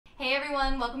Hey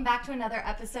everyone, welcome back to another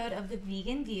episode of The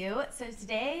Vegan View. So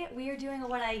today we are doing a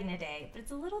what I eat in a day, but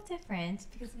it's a little different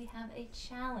because we have a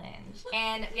challenge.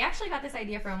 And we actually got this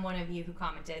idea from one of you who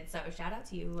commented, so shout out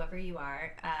to you, whoever you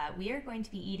are. We are going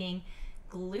to be eating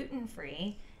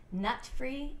gluten-free,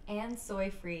 nut-free, and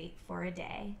soy-free for a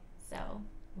day. So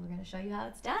we're going to show you how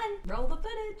it's done. Roll the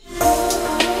footage.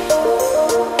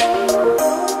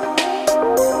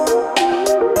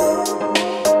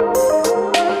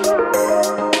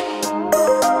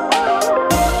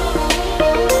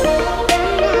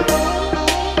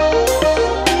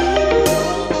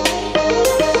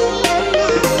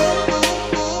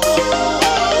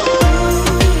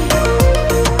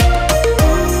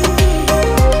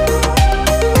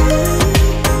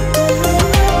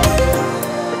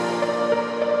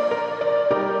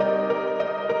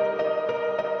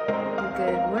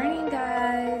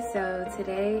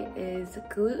 Today is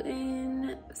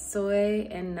gluten, soy,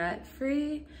 and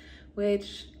nut-free,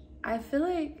 which I feel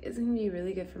like is gonna be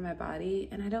really good for my body,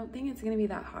 and I don't think it's gonna be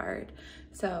that hard.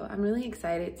 So I'm really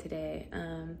excited today.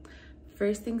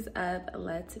 First things up,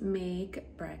 let's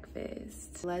make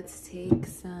breakfast. Let's take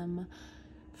some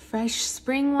fresh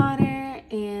spring water,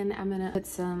 and I'm gonna put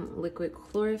some liquid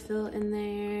chlorophyll in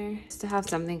there just to have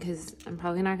something, because I'm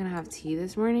probably not gonna have tea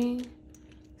this morning.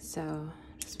 So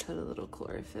just put a little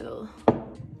chlorophyll.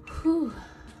 Whew,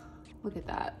 look at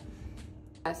that.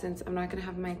 Since I'm not gonna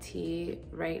have my tea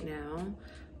right now,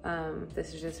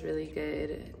 this is just really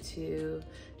good to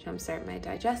jumpstart my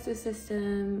digestive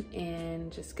system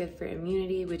and just good for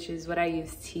immunity, which is what I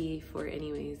use tea for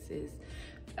anyways, is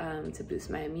to boost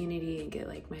my immunity and get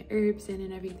like my herbs in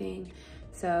and everything.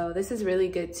 So this is really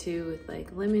good too with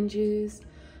like lemon juice,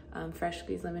 fresh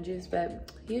squeezed lemon juice,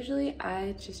 but usually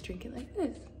I just drink it like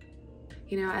this.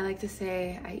 You know, I like to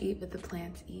say I eat what the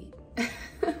plants eat.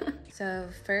 So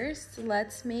first,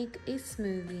 let's make a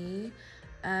smoothie.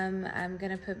 I'm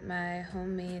gonna put my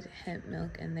homemade hemp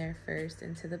milk in there first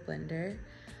into the blender,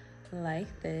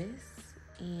 like this.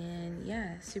 And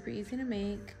yeah, super easy to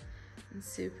make and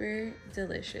super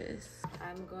delicious.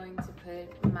 I'm going to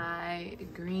put my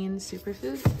green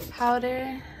superfood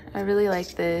powder. I really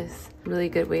like this. Really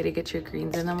good way to get your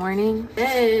greens in the morning.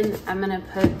 Then I'm gonna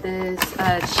put this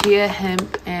chia,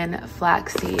 hemp, and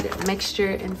flaxseed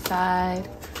mixture inside.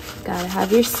 Gotta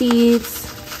have your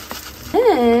seeds.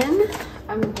 Then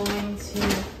I'm going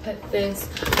to put this,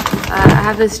 I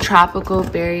have this tropical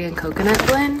berry and coconut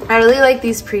blend. I really like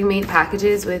these pre-made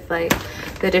packages with like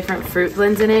the different fruit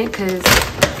blends in it, because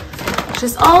it's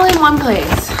just all in one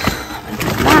place. I'm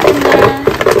gonna put that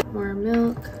in there. More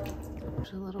milk,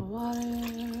 a little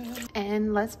water,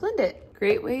 and let's blend it.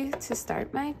 Great way to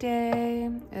start my day.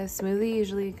 A smoothie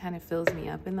usually kind of fills me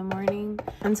up in the morning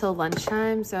until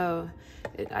lunchtime, so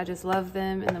I just love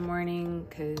them in the morning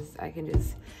because I can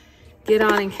just get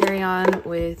on and carry on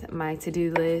with my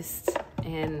to-do list,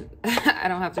 and I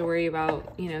don't have to worry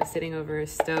about, you know, sitting over a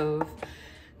stove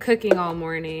cooking all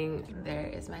morning. There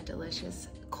is my delicious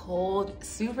cold,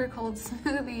 super cold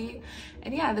smoothie.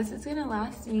 And yeah, this is gonna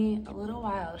last me a little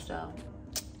while, so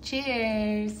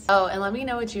cheers. Oh, and let me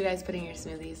know what you guys put in your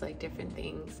smoothies, like different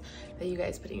things that you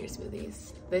guys put in your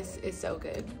smoothies. This is so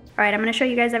good. All right, I'm gonna show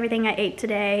you guys everything I ate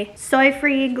today.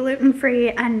 Soy-free, gluten-free,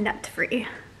 and nut-free.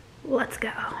 Let's go.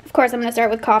 Of course, I'm gonna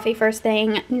start with coffee first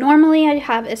thing. Normally I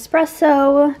have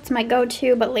espresso, it's my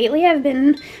go-to, but lately I've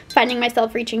been finding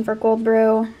myself reaching for cold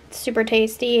brew. It's super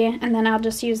tasty. And then I'll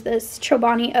just use this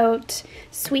Chobani oat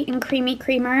sweet and creamy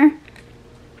creamer.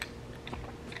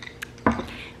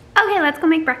 Okay, let's go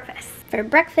make breakfast. For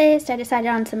breakfast, I decided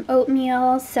on some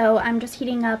oatmeal, so I'm just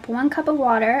heating up 1 cup of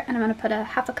water, and I'm gonna put a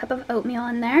half a cup of oatmeal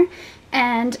in there.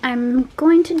 And I'm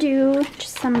going to do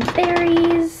just some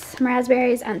berries, some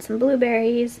raspberries, and some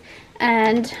blueberries.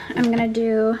 And I'm gonna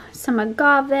do some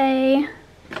agave.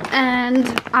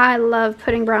 And I love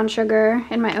putting brown sugar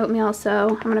in my oatmeal,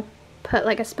 so I'm gonna put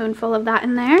like a spoonful of that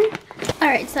in there. All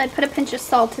right, so I'd put a pinch of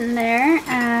salt in there,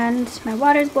 and my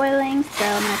water's boiling, so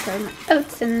I'm gonna throw my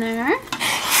oats in there.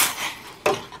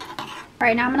 All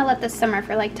right, now I'm gonna let this simmer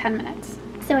for like 10 minutes.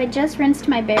 So I just rinsed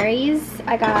my berries.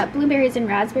 I got blueberries and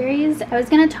raspberries. I was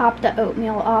gonna top the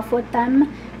oatmeal off with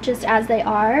them just as they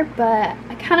are, but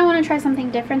I kind of want to try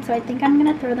something different, so I think I'm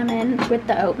gonna throw them in with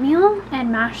the oatmeal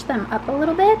and mash them up a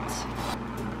little bit.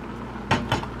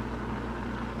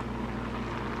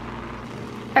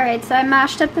 All right, so I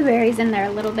mashed up the berries in there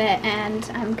a little bit, and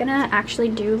I'm gonna actually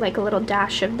do like a little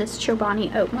dash of this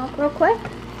Chobani oat milk real quick,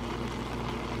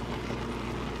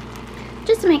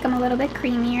 just to make them a little bit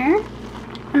creamier.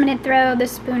 I'm gonna throw the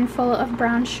spoonful of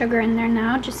brown sugar in there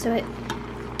now, just so it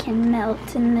can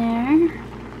melt in there.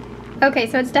 Okay,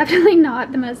 so it's definitely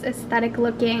not the most aesthetic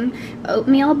looking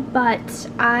oatmeal, but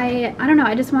I don't know,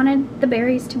 I just wanted the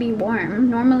berries to be warm.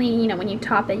 Normally, you know, when you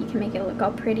top it, you can make it look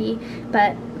all pretty,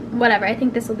 but whatever, I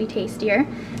think this will be tastier.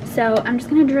 So I'm just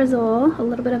gonna drizzle a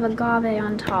little bit of agave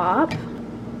on top,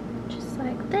 just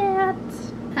like that,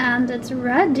 and it's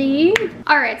ready.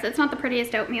 All right, so it's not the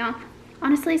prettiest oatmeal.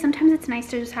 Honestly, sometimes it's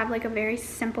nice to just have like a very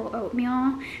simple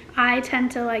oatmeal. I tend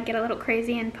to like get a little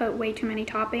crazy and put way too many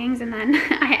toppings, and then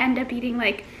I end up eating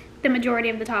like the majority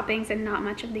of the toppings and not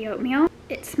much of the oatmeal.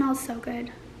 It smells so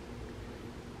good.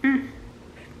 Mmm.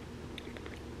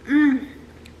 Mmm.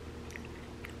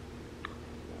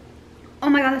 Oh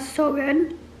my god, that's so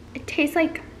good. It tastes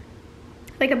like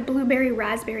a blueberry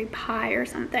raspberry pie or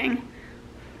something.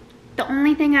 The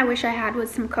only thing I wish I had was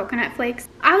some coconut flakes.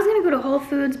 I was gonna go to Whole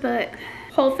Foods, but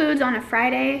Whole Foods on a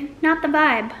Friday, not the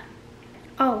vibe.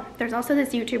 Oh, there's also this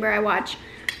YouTuber I watch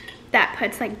that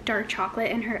puts like dark chocolate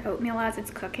in her oatmeal as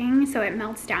it's cooking, so it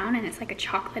melts down and it's like a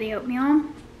chocolatey oatmeal.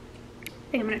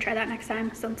 I think I'm gonna try that next time.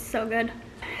 It sounds so good.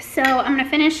 So I'm gonna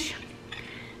finish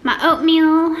my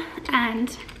oatmeal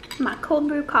and my cold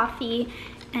brew coffee,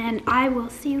 and I will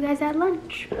see you guys at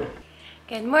lunch.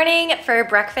 Good morning. For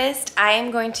breakfast, I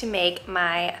am going to make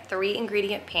my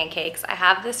 3-ingredient pancakes. I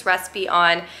have this recipe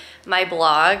on my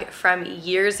blog from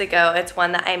years ago. It's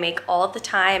one that I make all the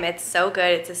time. It's so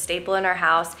good. It's a staple in our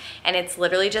house, and it's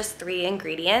literally just 3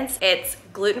 ingredients. It's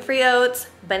gluten-free oats,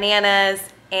 bananas,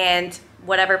 and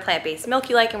whatever plant-based milk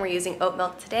you like, and we're using oat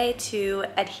milk today to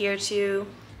adhere to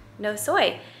no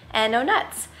soy and no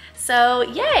nuts. So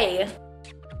yay!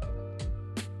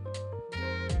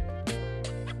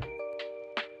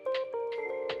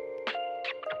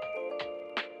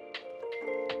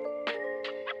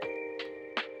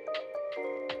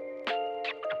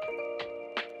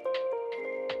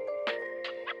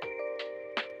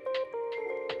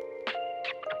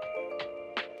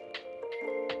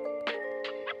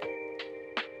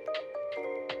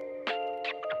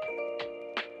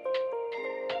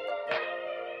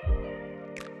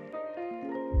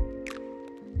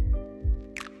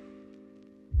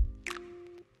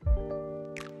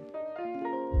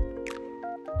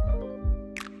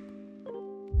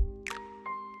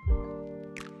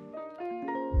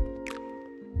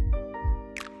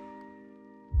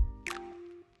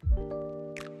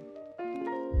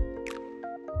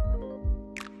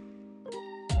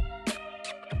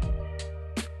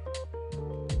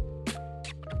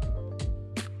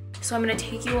 So I'm gonna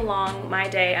take you along my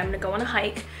day. I'm gonna go on a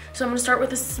hike. So I'm gonna start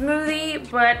with a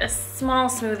smoothie, but a small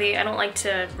smoothie. I don't like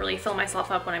to really fill myself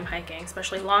up when I'm hiking,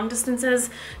 especially long distances,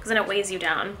 because then it weighs you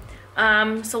down.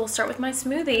 So we'll start with my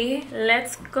smoothie.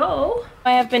 Let's go.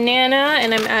 I have banana,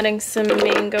 and I'm adding some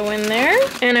mango in there,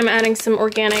 and I'm adding some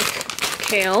organic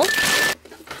kale.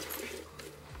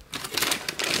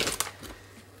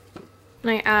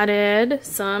 And I added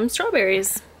some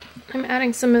strawberries. I'm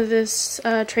adding some of this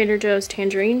Trader Joe's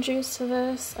tangerine juice to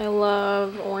this. I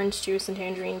love orange juice and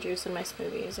tangerine juice in my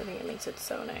smoothies. I think it makes it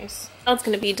so nice. Oh, it's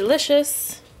gonna be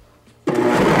delicious.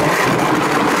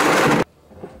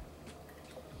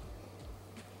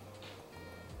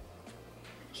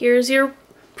 Here's your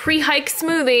pre-hike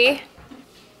smoothie.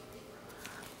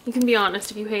 You can be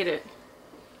honest if you hate it.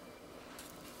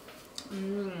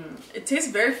 It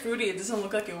tastes very fruity. It doesn't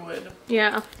look like it would.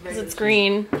 Yeah, because it's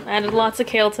green. I added lots of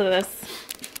kale to this.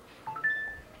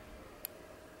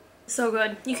 So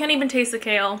good. You can't even taste the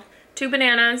kale. 2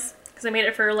 bananas, because I made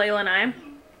it for Layla and I.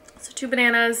 So 2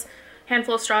 bananas,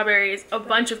 handful of strawberries, a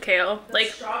bunch of kale. The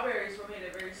strawberries were made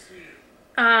it very sweet.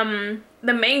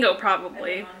 The mango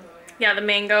probably. Yeah, the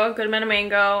mango, a good amount of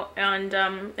mango, and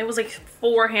it was like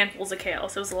 4 handfuls of kale,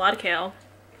 so it was a lot of kale.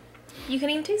 You can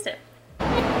even taste it.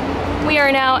 We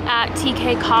are now at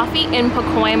TK Coffee in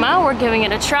Pacoima. We're giving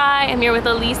it a try. I'm here with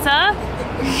Elisa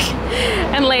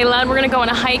and Layla, and we're gonna go on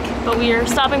a hike, but we are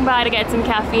stopping by to get some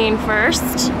caffeine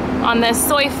first on this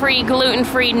soy-free,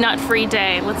 gluten-free, nut-free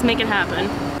day. Let's make it happen.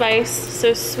 Spice,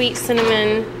 so sweet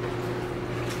cinnamon,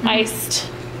 iced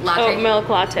latte. oat milk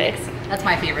latte. That's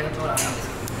my favorite, that's what I know.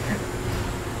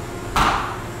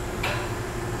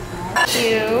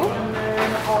 Ew.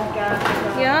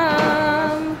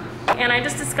 Yum. And I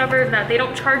just discovered that they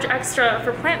don't charge extra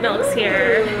for plant milks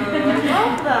here. I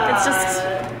love that. It's just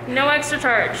no extra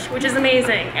charge, which is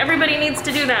amazing. Everybody needs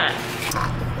to do that.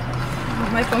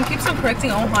 My phone keeps on correcting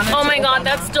Ohana. Oh my god,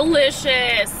 that's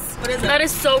delicious. What is it? That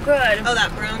is so good. Oh,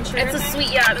 that brown sugar It's a thing?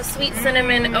 sweet, yeah, the sweet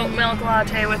cinnamon oat milk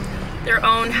latte with their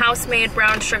own house-made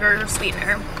brown sugar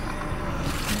sweetener.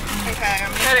 Okay, I'm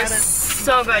gonna That try is this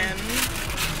so good. muffin.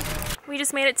 We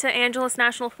just made it to Angeles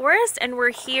National Forest, and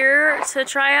we're here to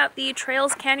try out the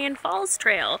Trails Canyon Falls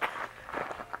Trail.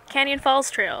 Canyon Falls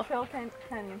Trail. Trail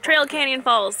Canyon. Trail Canyon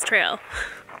Falls Trail.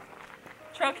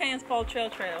 Trail Canyon's Fall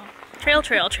Trail.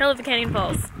 Trail of the Canyon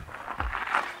Falls.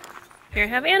 Here I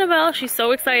have Annabelle. She's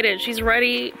so excited. She's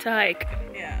ready to hike.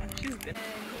 Yeah, she's good.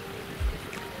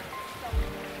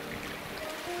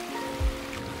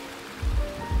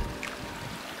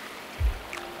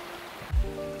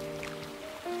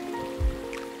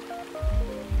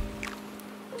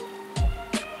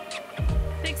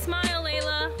 Big smile,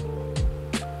 Layla.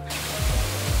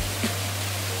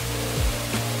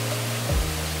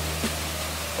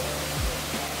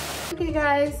 Okay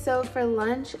guys, so for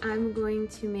lunch I'm going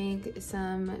to make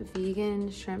some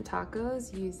vegan shrimp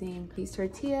tacos using these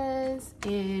tortillas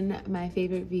and my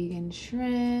favorite vegan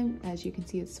shrimp. As you can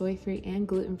see, it's soy-free and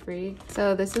gluten-free.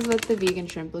 So this is what the vegan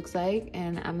shrimp looks like,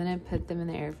 and I'm gonna put them in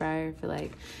the air fryer for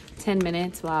like 10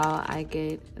 minutes while I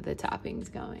get the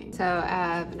toppings going. So I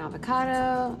have an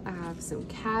avocado, I have some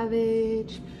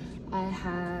cabbage, I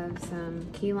have some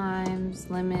key limes,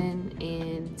 lemon,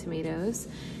 and tomatoes.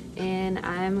 And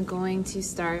I'm going to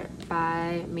start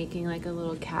by making like a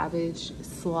little cabbage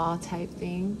slaw type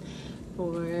thing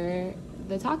for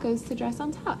the tacos to dress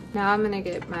on top. Now I'm gonna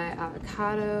get my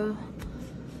avocado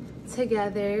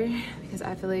together because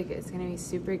I feel like it's gonna be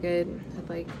super good with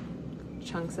like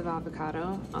chunks of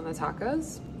avocado on the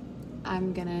tacos.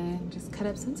 I'm gonna just cut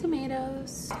up some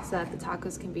tomatoes so that the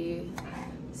tacos can be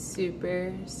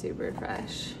super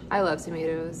fresh. I love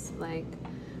tomatoes. Like,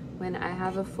 when I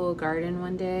have a full garden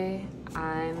one day,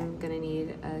 I'm gonna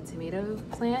need a tomato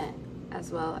plant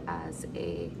as well as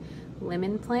a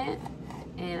lemon plant,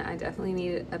 and I definitely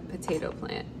need a potato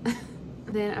plant.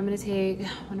 Then I'm gonna take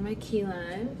one of my key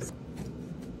limes.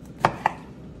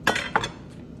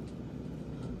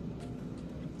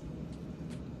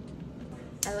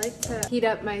 I like to heat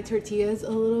up my tortillas a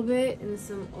little bit in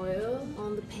some oil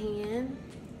on the pan.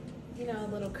 You know, a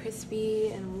little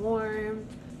crispy and warm.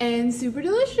 And super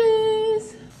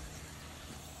delicious,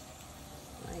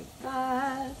 like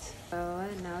that. So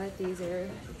now that these are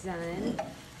done,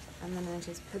 I'm gonna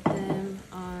just put them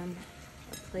on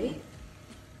a plate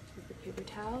with a paper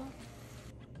towel.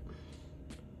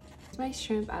 Take my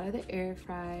shrimp out of the air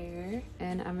fryer,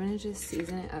 and I'm gonna just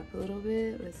season it up a little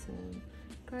bit with some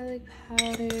garlic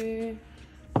powder,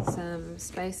 some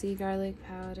spicy garlic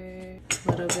powder,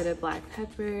 a little bit of black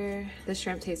pepper. The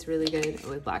shrimp tastes really good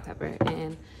with black pepper,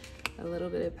 and a little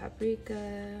bit of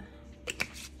paprika.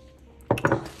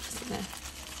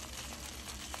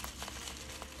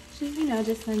 Just, you know,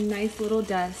 just a nice little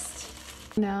dust.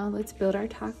 Now let's build our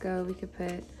taco. We could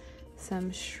put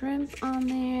some shrimp on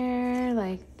there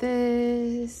like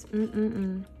this.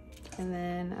 And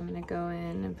then I'm gonna go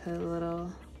in and put a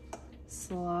little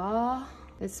slaw.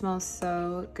 It smells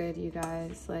so good, you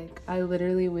guys. Like, I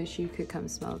literally wish you could come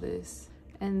smell this.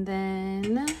 And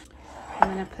then I'm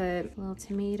gonna put a little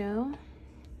tomato.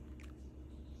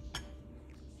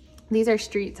 These are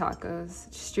street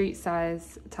tacos, street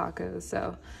size tacos.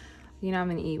 So, you know, I'm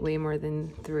gonna eat way more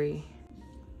than 3.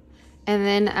 And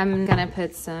then I'm gonna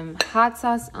put some hot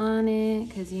sauce on it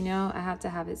because, you know, I have to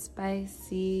have it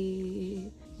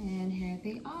spicy. And here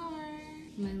they are.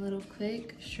 My little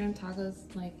quick shrimp tacos.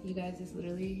 Like, you guys, this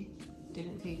literally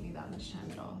didn't take me that much time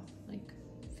at all. Like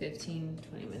 15,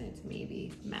 20 minutes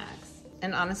maybe, max.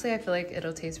 And honestly, I feel like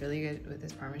it'll taste really good with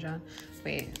this Parmesan.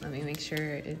 Wait, let me make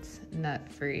sure it's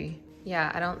nut-free.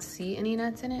 Yeah, I don't see any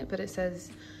nuts in it, but it says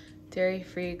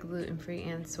dairy-free, gluten-free,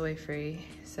 and soy-free.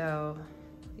 So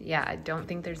yeah, I don't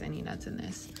think there's any nuts in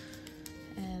this.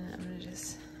 And I'm gonna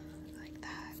just like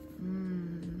that.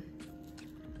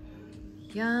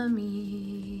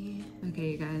 Yummy. Okay,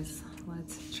 you guys,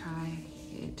 let's try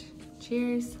it.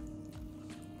 Cheers.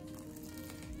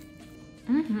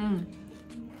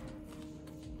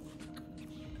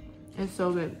 It's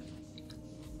so good.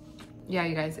 Yeah,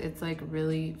 you guys, it's like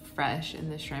really fresh,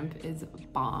 and the shrimp is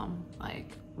bomb,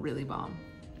 like really bomb.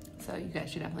 So you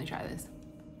guys should definitely try this.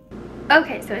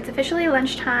 Okay, so it's officially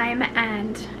lunchtime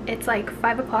and it's like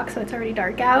 5 o'clock, so it's already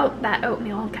dark out. That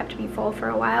oatmeal kept me full for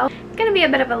a while. It's gonna be a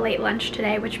bit of a late lunch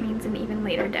today, which means an even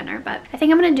later dinner, but I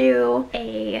think I'm gonna do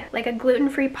a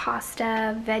gluten-free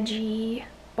pasta veggie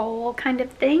bowl kind of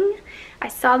thing. I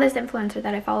saw this influencer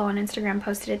that I follow on Instagram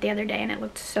posted it the other day and it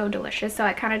looked so delicious, so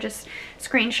I kind of just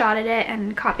screenshotted it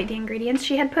and copied the ingredients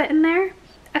she had put in there.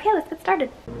 Okay, let's get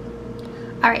started.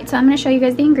 Alright, so I'm going to show you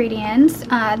guys the ingredients.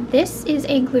 This is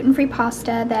a gluten-free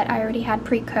pasta that I already had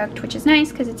pre-cooked, which is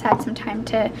nice because it's had some time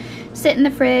to sit in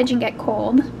the fridge and get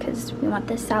cold because we want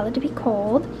this salad to be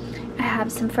cold. I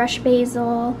have some fresh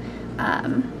basil,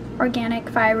 organic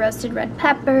fire roasted red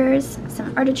peppers,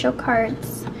 some artichoke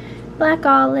hearts, black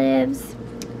olives,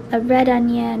 a red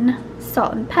onion,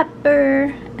 salt and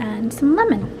pepper, and some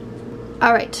lemon.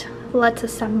 All right, let's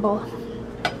assemble.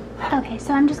 Okay,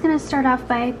 so I'm just gonna start off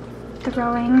by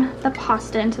throwing the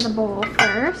pasta into the bowl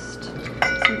first,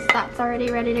 since that's already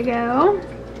ready to go.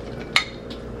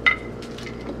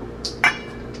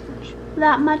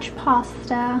 That much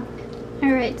pasta.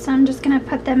 All right, so I'm just gonna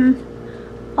put them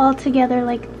all together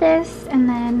like this and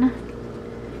then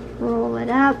roll it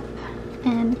up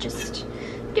and just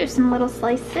do some little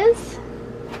slices.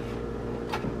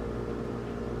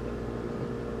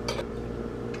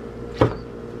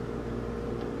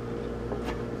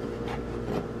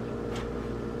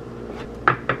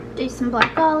 Do some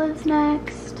black olives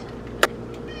next.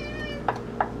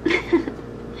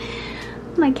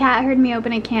 My cat heard me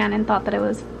open a can and thought that it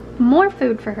was more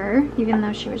food for her, even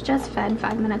though she was just fed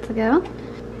 5 minutes ago.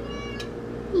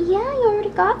 Yeah, you already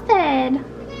got fed.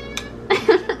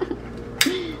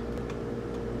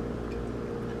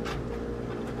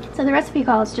 So the recipe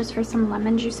calls just for some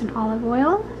lemon juice and olive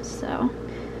oil. So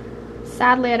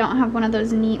sadly I don't have one of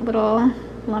those neat little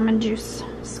lemon juice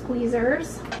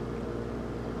squeezers.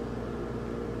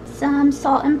 Some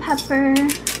salt and pepper.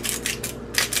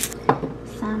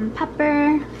 Some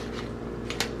pepper.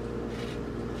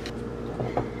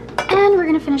 And we're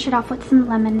gonna finish it off with some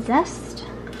lemon zest.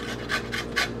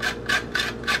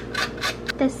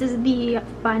 This is the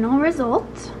final result.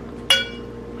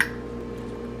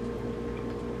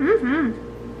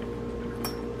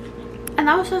 And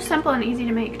that was so simple and easy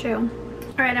to make too.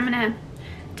 All right, I'm gonna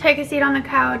take a seat on the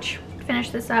couch,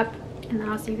 finish this up, and then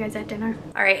I'll see you guys at dinner.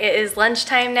 All right, it is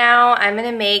lunchtime now. I'm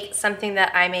gonna make something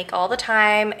that I make all the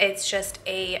time. It's just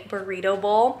a burrito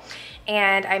bowl,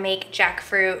 and I make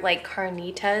jackfruit like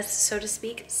carnitas, so to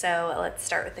speak. So let's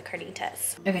start with the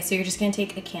carnitas. Okay, so you're just gonna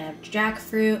take a can of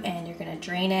jackfruit and you're gonna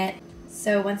drain it.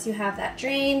 So once you have that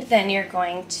drained, then you're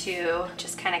going to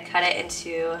just kind of cut it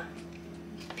into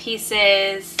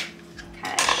pieces,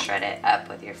 kind of shred it up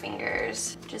with your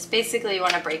fingers. Just basically you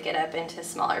want to break it up into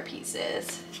smaller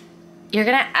pieces. You're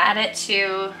gonna add it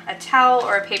to a towel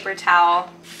or a paper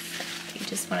towel. You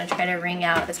just want to try to wring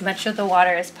out as much of the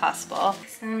water as possible.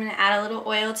 So I'm gonna add a little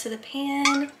oil to the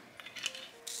pan.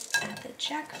 Add the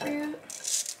jackfruit.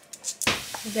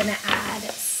 I'm gonna add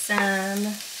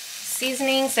some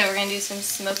seasoning. So we're gonna do some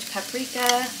smoked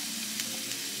paprika.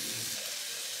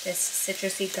 This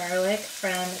citrusy garlic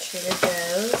from Trader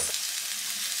Joe's.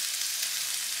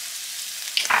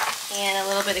 And a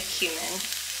little bit of cumin.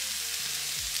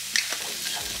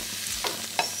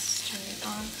 Turn it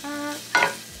on up.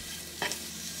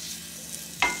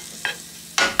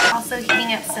 Also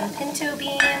heating up some pinto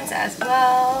beans as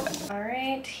well. All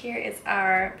right, here is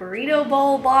our burrito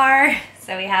bowl bar.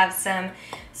 So we have some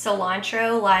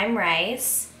cilantro lime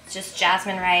rice, just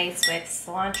jasmine rice with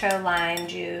cilantro, lime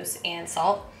juice, and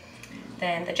salt.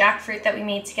 Then the jackfruit that we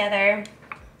made together.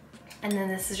 And then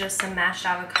this is just some mashed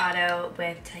avocado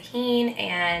with tahini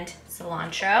and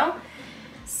cilantro.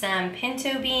 Some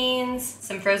pinto beans,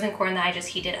 some frozen corn that I just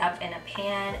heated up in a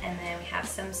pan, and then we have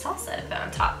some salsa to put on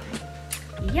top.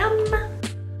 Yum!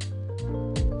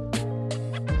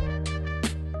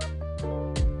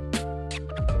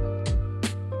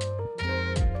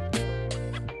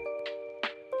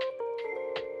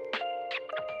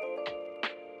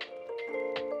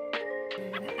 We're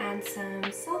gonna add some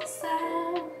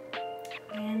salsa.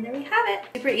 And there we have it.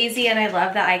 Super easy, and I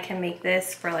love that I can make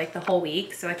this for like the whole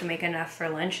week, so I can make enough for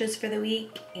lunches for the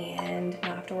week and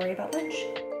not have to worry about lunch.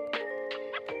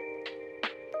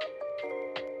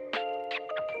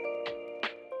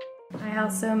 I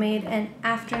also made an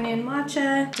afternoon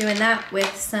matcha, doing that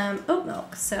with some oat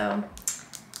milk. So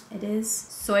it is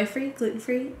soy-free,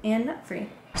 gluten-free, and nut-free.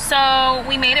 So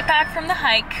we made it back from the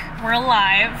hike. We're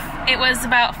alive. It was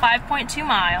about 5.2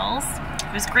 miles.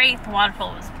 It was great. The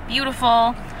waterfall was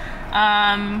beautiful.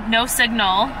 No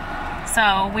signal.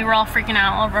 So we were all freaking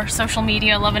out. All of our social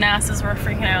media loving asses were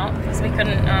freaking out because we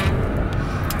couldn't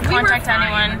contact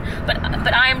anyone.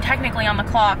 But I am technically on the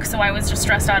clock, so I was just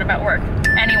stressed out about work.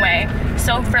 Anyway,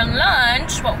 so for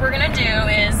lunch, what we're gonna do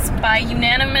is, by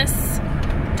unanimous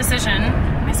decision,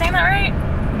 am I saying that right?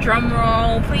 Drum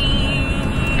roll,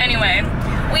 please. Anyway,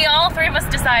 we all three of us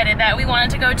decided that we wanted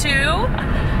to go to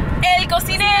El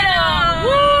Cocinero!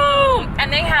 Woo!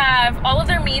 And they have all of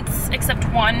their meats except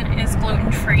one is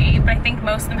gluten-free, but I think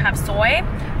most of them have soy.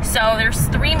 So there's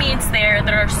 3 meats there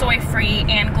that are soy-free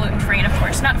and gluten-free, and of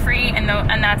course nut-free, and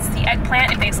that's the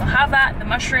eggplant, if they still have that, the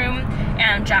mushroom,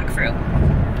 and jackfruit.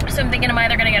 So I'm thinking I'm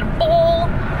either gonna get a bowl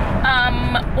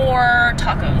or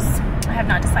tacos. I have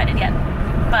not decided yet,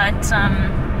 but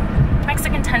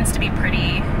Mexican tends to be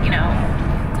pretty, you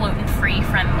know, gluten-free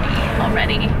friendly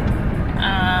already.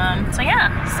 So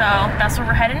yeah, so that's where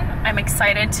we're heading. I'm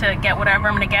excited to get whatever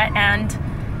I'm gonna get, and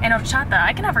horchata.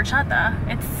 I can have horchata.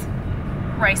 It's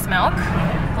rice milk,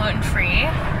 gluten-free,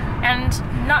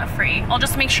 and nut-free. I'll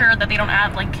just make sure that they don't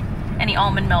add like any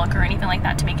almond milk or anything like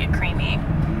that to make it creamy.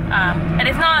 And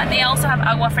if not, they also have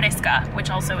agua fresca, which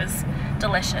also is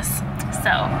delicious.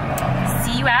 So,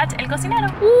 see you at El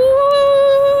Cocinero. Woo!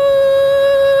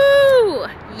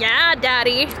 Yeah,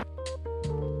 daddy.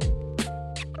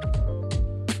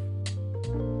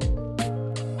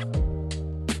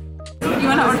 You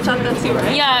want an horchata too,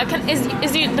 right? Yeah,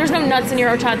 there's no nuts in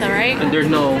your horchata, right? And there's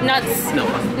no nuts. No.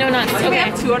 No nuts. We Okay.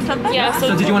 have 2 horchatas? Yeah.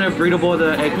 So did you want a burrito bowl with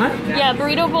the eggplant? Yeah,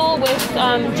 burrito bowl with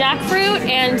jackfruit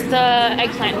and the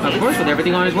eggplant. Of course, with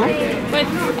everything on as well. With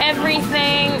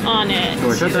everything on it.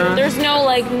 Horchata. There's no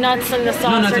like nuts in the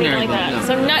sauce nuts or in anything there, like that. no.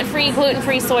 So nut-free,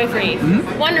 gluten-free, soy-free.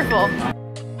 Wonderful.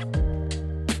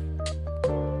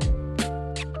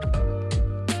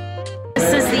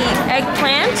 This is the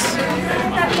eggplant.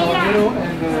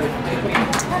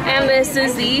 And this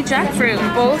is the jackfruit,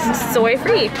 both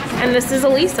soy-free. And this is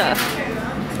Elisa,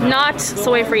 not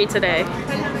soy-free today.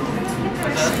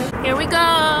 Here we go,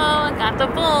 I got the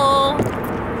bowl.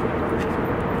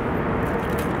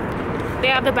 They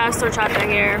have the best horchata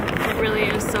here. It really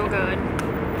is so good.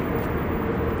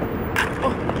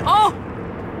 Oh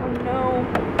no.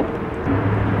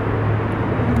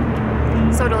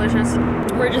 So delicious.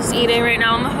 We're just eating right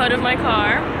now on the hood of my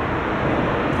car.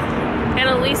 And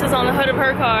Elisa's on the hood of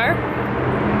her car.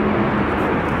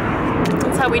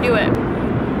 That's how we do it.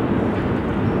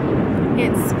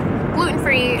 It's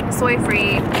gluten-free,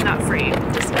 soy-free, nut-free.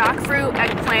 Just jackfruit,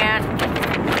 eggplant,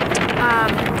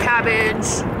 cabbage,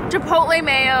 chipotle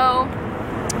mayo,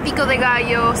 pico de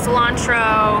gallo,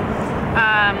 cilantro,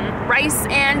 rice,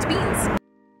 and beans.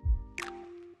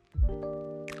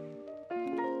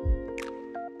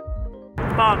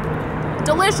 Bomb.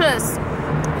 Delicious.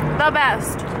 The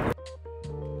best.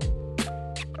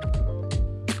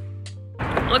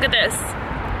 Look at this.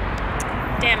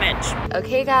 Damage.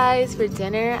 Okay guys, for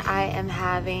dinner I am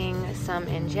having some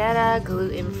injera,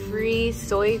 gluten-free,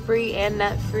 soy-free, and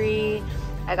nut-free.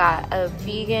 I got a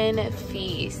vegan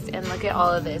feast, and look at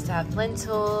all of this. I have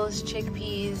lentils,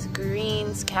 chickpeas,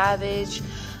 greens, cabbage,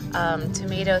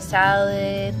 tomato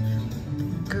salad,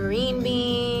 green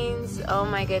beans, oh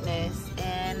my goodness.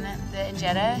 And the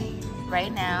injera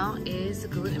right now is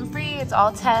gluten-free, it's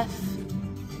all teff.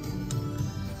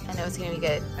 I know it's gonna be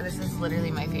good. And this is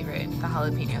literally my favorite, the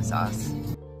jalapeno sauce.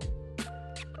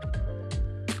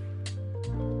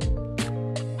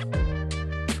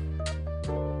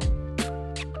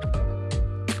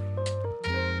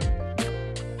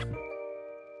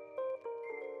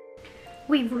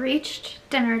 We've reached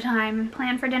dinner time.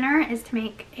 Plan for dinner is to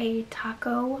make a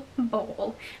taco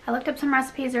bowl. I looked up some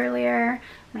recipes earlier.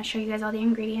 I'm gonna show you guys all the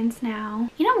ingredients now.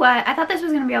 You know what? I thought this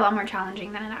was gonna be a lot more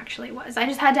challenging than it actually was. I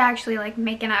just had to actually like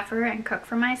make an effort and cook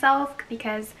for myself,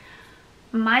 because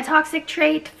my toxic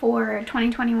trait for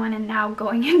 2021 and now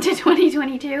going into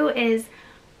 2022 is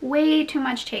way too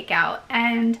much takeout.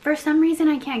 And for some reason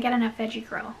I can't get enough veggie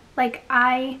grill. Like,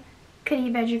 I could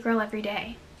eat veggie grill every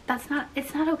day.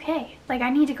 It's not okay. Like, I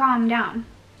need to calm down.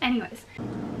 Anyways.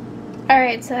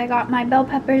 Alright, so I got my bell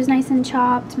peppers nice and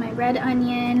chopped, my red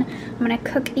onion. I'm gonna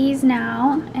cook these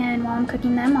now, and while I'm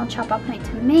cooking them, I'll chop up my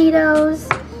tomatoes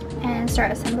and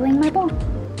start assembling my bowl.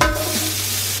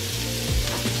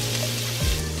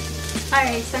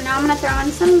 Alright, so now I'm gonna throw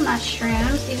in some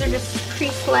mushrooms. These are just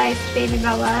pre-sliced baby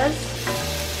bellas.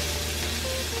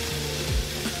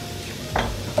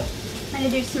 I'm gonna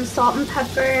do some salt and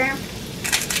pepper.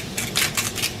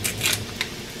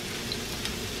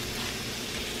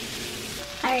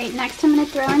 Alright, next I'm going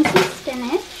to throw in some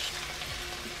spinach.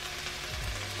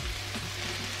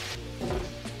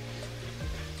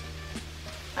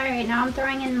 Alright, now I'm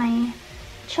throwing in my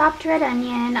chopped red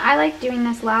onion. I like doing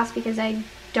this last because I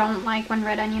don't like when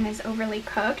red onion is overly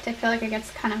cooked. I feel like it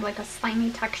gets kind of like a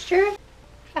slimy texture.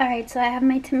 Alright, so I have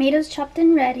my tomatoes chopped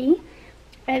and ready.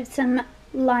 I have some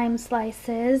lime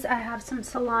slices. I have some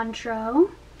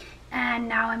cilantro. And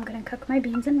now I'm going to cook my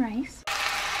beans and rice.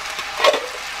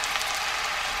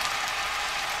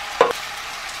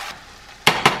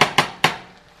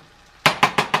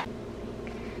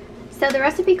 So the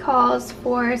recipe calls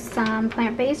for some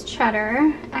plant-based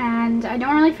cheddar, and I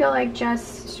don't really feel like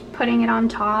just putting it on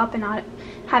top and not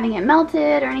having it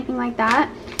melted or anything like that.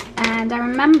 And I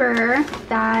remember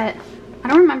that, I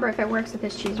don't remember if it works with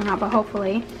this cheese or not, but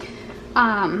hopefully, you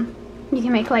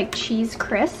can make like cheese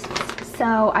crisps.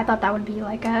 So I thought that would be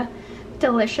like a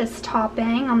delicious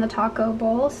topping on the taco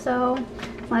bowl. So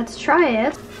let's try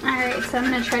it. All right, so I'm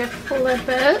gonna try to flip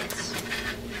it.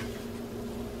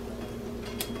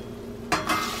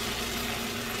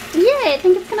 Okay, I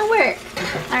think it's gonna work.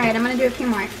 All right, I'm gonna do a few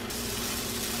more.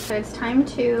 So it's time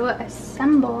to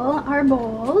assemble our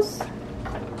bowls.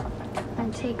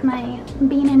 And take my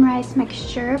bean and rice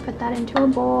mixture, put that into a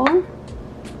bowl.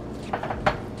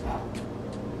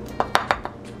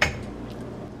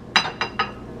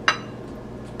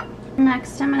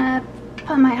 Next, I'm gonna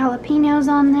put my jalapenos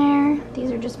on there.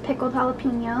 These are just pickled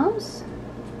jalapenos.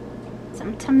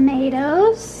 Some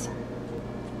tomatoes.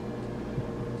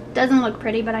 Doesn't look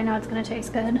pretty, but I know it's gonna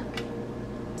taste good.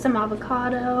 Some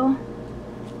avocado.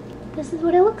 This is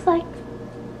what it looks like.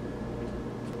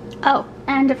 Oh,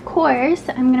 and of course,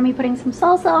 I'm gonna be putting some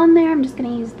salsa on there. I'm just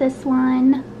gonna use this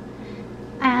one.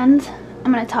 And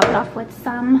I'm gonna top it off with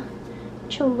some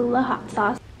Cholula hot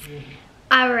sauce.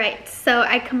 All right, so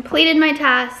I completed my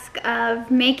task of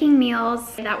making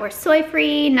meals that were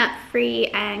soy-free, nut-free,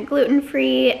 and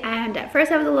gluten-free. And at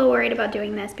first I was a little worried about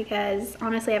doing this because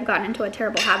honestly I've gotten into a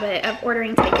terrible habit of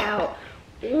ordering takeout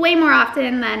way more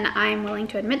often than I'm willing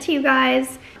to admit to you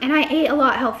guys. And I ate a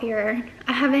lot healthier.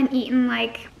 I haven't eaten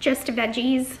like just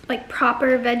veggies, like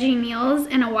proper veggie meals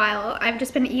in a while. I've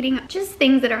just been eating just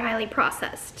things that are highly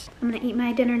processed. I'm gonna eat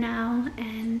my dinner now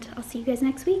and I'll see you guys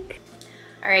next week.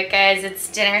 All right, guys, it's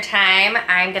dinner time.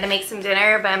 I'm gonna make some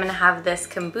dinner, but I'm gonna have this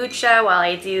kombucha while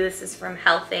I do. This is from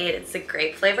Health Aid. It's a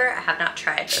grape flavor. I have not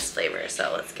tried this flavor,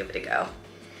 so let's give it a go.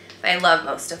 I love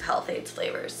most of Health Aid's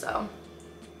flavors, so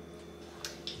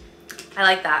I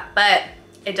like that. But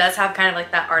it does have kind of like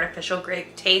that artificial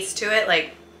grape taste to it,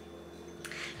 like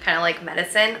kind of like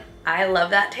medicine. I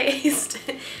love that taste.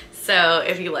 So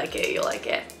if you like it, you like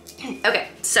it. Okay,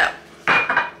 so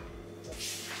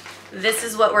this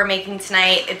is what we're making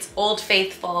tonight. It's Old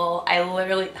Faithful. I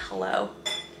literally, hello.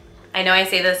 I know I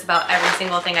say this about every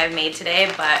single thing I've made today,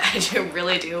 but I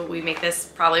really do. We make this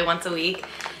probably once a week.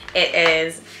 It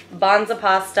is Bonza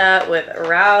pasta with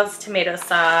Rouse tomato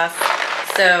sauce.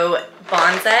 So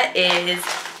Bonza is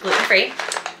gluten-free.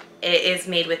 It is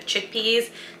made with chickpeas,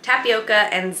 tapioca,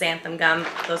 and xanthan gum.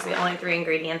 Those are the only 3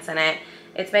 ingredients in it.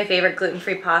 It's my favorite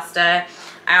gluten-free pasta.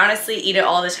 I honestly eat it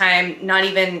all the time, not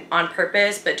even on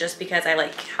purpose, but just because I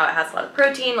like how it has a lot of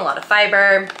protein, a lot of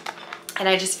fiber, and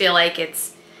I just feel like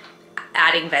it's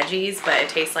adding veggies, but it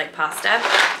tastes like pasta.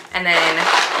 And then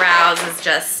Rouse is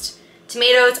just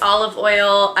tomatoes, olive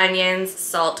oil, onions,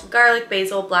 salt, garlic,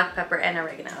 basil, black pepper, and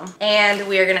oregano. And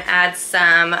we are gonna add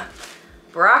some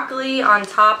broccoli on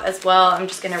top as well. I'm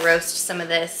just gonna roast some of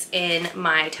this in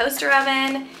my toaster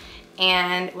oven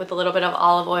and with a little bit of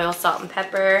olive oil, salt, and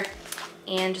pepper,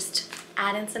 and just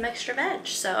add in some extra veg.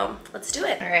 So let's do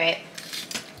it. All right,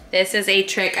 this is a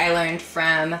trick I learned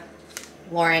from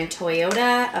Lauren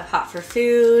Toyota of Hot for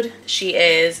Food. She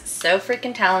is so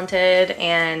freaking talented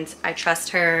and I trust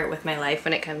her with my life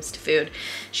when it comes to food.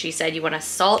 She said you want to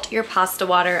salt your pasta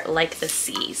water like the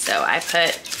sea. So I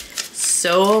put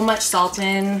so much salt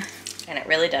in and it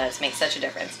really does make such a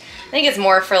difference. I think it's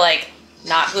more for like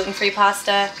not gluten-free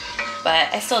pasta,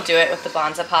 but I still do it with the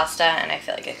Bonza pasta and I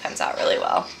feel like it comes out really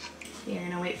well. We are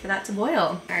gonna wait for that to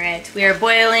boil. All right, we are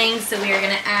boiling, so we are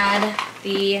gonna add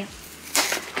the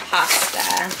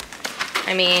pasta.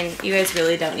 I mean, you guys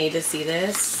really don't need to see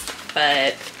this,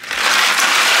 but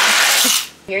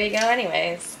here you go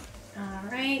anyways. All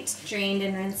right, drained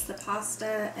and rinsed the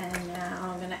pasta, and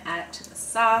now I'm gonna add it to the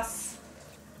sauce.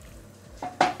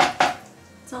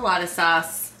 It's a lot of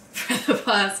sauce for the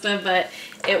pasta, but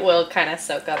it will kind of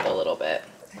soak up a little bit.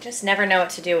 I just never know what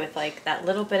to do with like that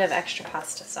little bit of extra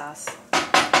pasta sauce.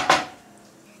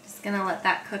 Just gonna let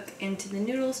that cook into the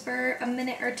noodles for a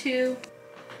minute or two.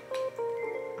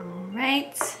 All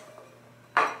right,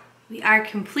 we are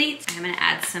complete. I'm gonna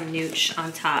add some nooch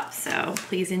on top, so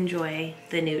please enjoy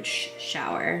the nooch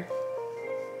shower.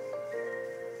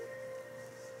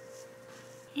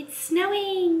 It's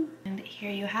snowing! And here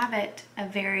you have it, a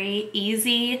very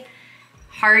easy,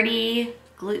 hearty,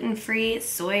 gluten-free,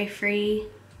 soy-free,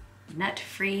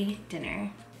 nut-free dinner.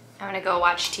 I'm gonna go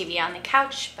watch TV on the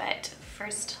couch, but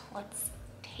first let's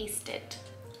taste it.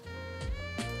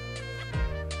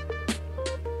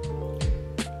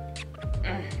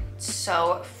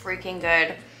 So freaking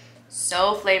good,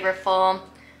 so flavorful.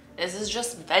 This is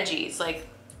just veggies. Like,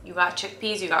 you got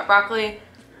chickpeas, you got broccoli,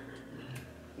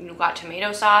 you got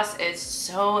tomato sauce. It's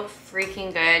so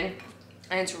freaking good,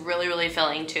 and it's really, really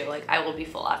filling too. Like, I will be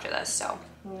full after this, so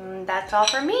that's all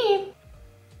for me.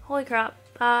 Holy crap,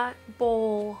 that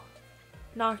bowl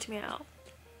knocked me out.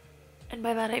 And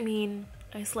by that I mean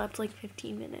I slept like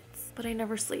 15 minutes, but I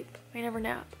never sleep, I never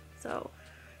nap, so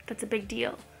that's a big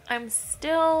deal. I'm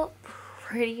still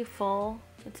pretty full.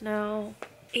 It's now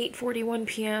 8:41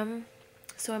 p.m.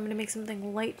 so I'm gonna make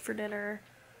something light for dinner.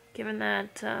 given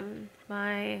that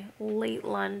my late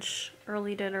lunch,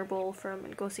 early dinner bowl from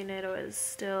El Cocinero is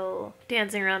still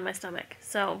dancing around my stomach.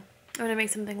 So I'm gonna make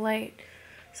something light,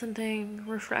 something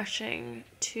refreshing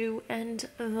to end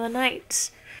the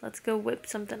night. Let's go whip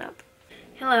something up.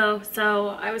 Hello, so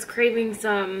I was craving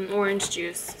some orange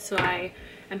juice, so I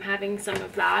am having some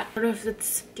of that. I don't know if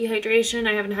it's dehydration,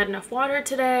 I haven't had enough water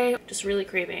today. Just really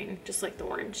craving just like the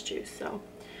orange juice, so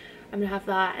I'm gonna have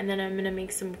that, and then I'm gonna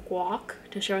make some guac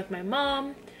to share with my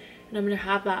mom, and I'm gonna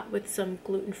have that with some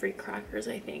gluten-free crackers,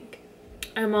 I think.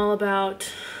 I'm all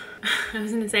about, I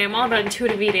was gonna say, I'm all about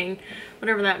intuitive eating,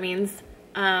 whatever that means.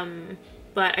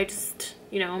 But I just,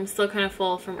 you know, I'm still kind of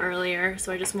full from earlier,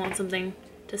 so I just want something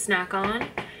to snack on,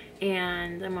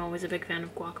 and I'm always a big fan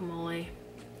of guacamole,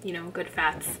 you know, good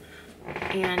fats,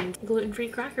 and gluten-free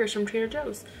crackers from Trader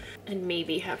Joe's, and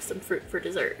maybe have some fruit for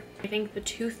dessert. I think the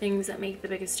two things that make the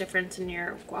biggest difference in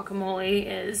your guacamole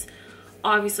is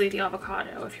obviously the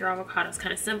avocado. If your avocado is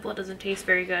kind of simple, it doesn't taste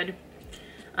very good.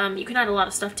 You can add a lot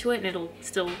of stuff to it and it'll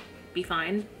still be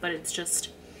fine, but it's just,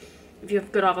 if you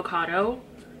have good avocado,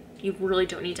 you really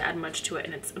don't need to add much to it,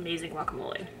 and it's amazing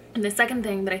guacamole. And the second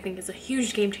thing that I think is a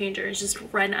huge game changer is just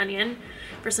red onion.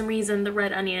 For some reason, the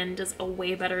red onion does a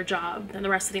way better job than the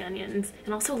rest of the onions.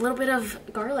 And also a little bit of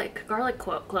garlic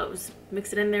cloves.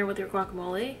 Mix it in there with your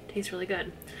guacamole, tastes really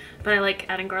good. But I like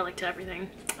adding garlic to everything.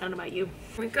 I don't know about you.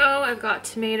 Here we go, I've got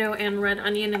tomato and red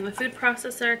onion in the food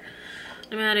processor.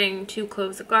 I'm adding 2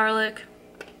 cloves of garlic.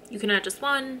 You can add just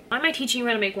 1. Why am I teaching you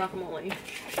how to make guacamole? I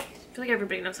feel like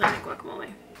everybody knows how to make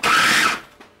guacamole.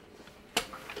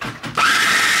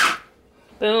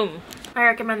 Boom. I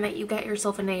recommend that you get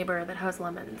yourself a neighbor that has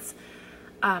lemons,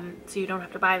 so you don't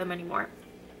have to buy them anymore.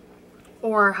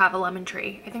 Or have a lemon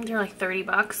tree. I think they're like 30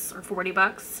 bucks or 40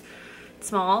 bucks,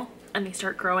 small, and they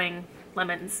start growing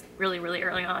lemons really, really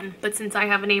early on. But since I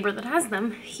have a neighbor that has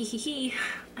them, I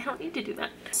don't need to do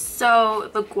that. So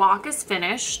the guac is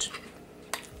finished.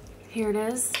 Here it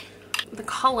is. The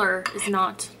color is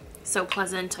not so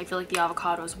pleasant. I feel like the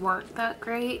avocados weren't that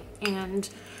great, and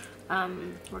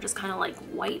we're just kind of like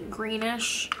white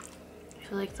greenish. I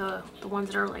feel like the ones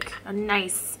that are like a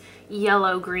nice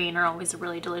yellow green are always the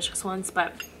really delicious ones,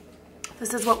 but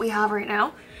this is what we have right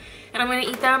now. And I'm gonna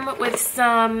eat them with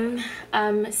some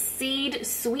seed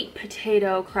sweet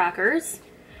potato crackers.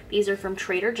 These are from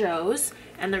Trader Joe's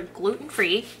and they're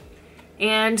gluten-free.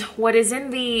 And what is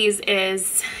in these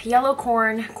is yellow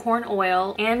corn, corn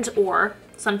oil, and or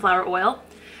sunflower oil,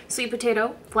 sweet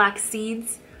potato, flax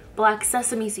seeds, black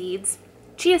sesame seeds,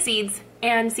 chia seeds,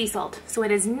 and sea salt. So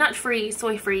it is nut-free,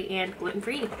 soy-free, and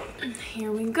gluten-free.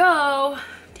 Here we go.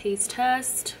 Taste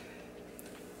test.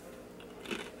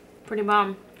 Pretty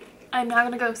bomb. I'm now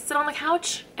gonna go sit on the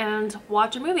couch and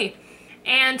watch a movie.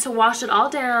 And to wash it all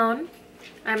down,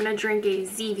 I'm gonna drink a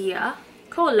Zevia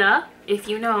Cola, if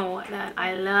you know that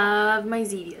I love my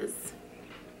Zevias.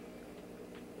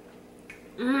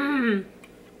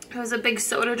 I was a big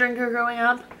soda drinker growing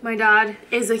up. My dad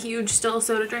is a huge still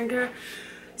soda drinker,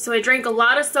 so I drank a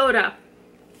lot of soda,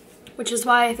 which is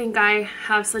why I think I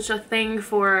have such a thing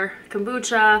for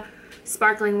kombucha,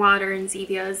 sparkling water, and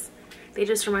Zevias. They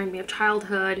just remind me of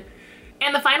childhood.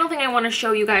 And the final thing I want to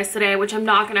show you guys today, which I'm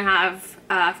not going to have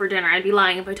for dinner. I'd be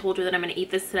lying if I told you that I'm going to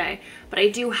eat this today, but I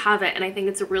do have it, and I think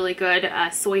it's a really good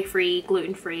soy-free,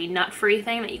 gluten-free, nut-free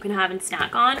thing that you can have and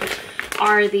snack on,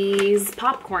 are these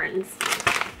popcorns.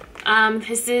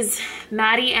 This is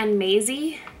Maddie and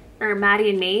Maisie, or Maddie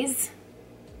and Maze.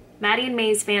 Maddie and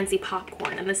Maze Fancy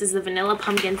Popcorn, and this is the vanilla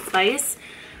pumpkin spice.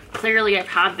 Clearly I've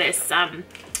had this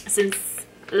since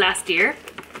last year.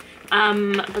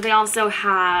 But they also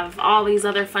have all these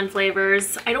other fun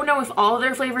flavors. I don't know if all of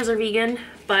their flavors are vegan,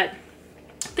 but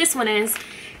this one is.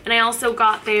 And I also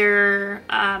got their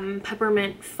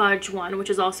peppermint fudge one, which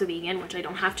is also vegan, which I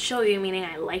don't have to show you, meaning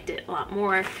I liked it a lot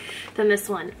more than this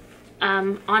one.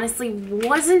 Honestly,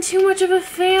 wasn't too much of a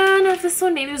fan of this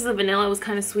one. Maybe it was the vanilla, it was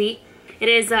kind of sweet. It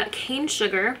is cane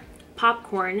sugar,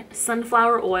 popcorn,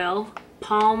 sunflower oil,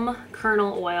 palm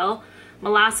kernel oil,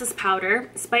 molasses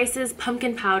powder, spices,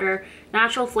 pumpkin powder,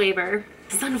 natural flavor,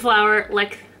 sunflower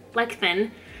lecithin,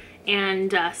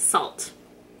 and salt.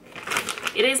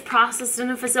 It is processed in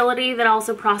a facility that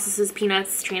also processes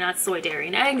peanuts, tree nuts, soy, dairy,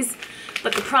 and eggs,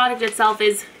 but the product itself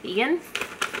is vegan,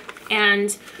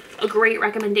 and a great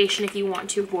recommendation if you want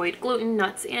to avoid gluten,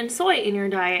 nuts, and soy in your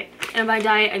diet. And by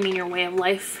diet, I mean your way of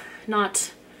life,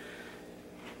 not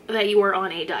that you are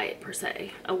on a diet per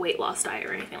se, a weight loss diet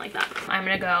or anything like that. I'm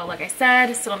gonna go, like I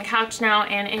said, sit on the couch now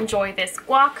and enjoy this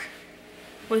guac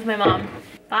with my mom.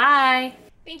 Bye!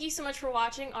 Thank you so much for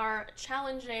watching our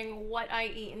challenging what I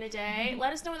eat in a day.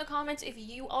 Let us know in the comments if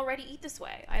you already eat this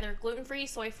way, either gluten-free,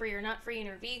 soy-free, or nut-free, and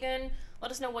you're vegan. Let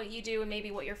us know what you do and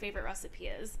maybe what your favorite recipe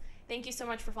is. Thank you so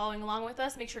much for following along with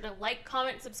us. Make sure to like,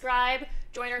 comment, subscribe,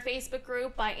 join our Facebook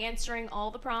group by answering all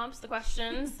the prompts, the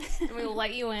questions, and we will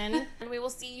let you in. And we will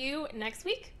see you next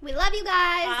week. We love you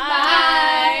guys.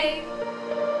 Bye.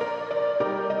 Bye.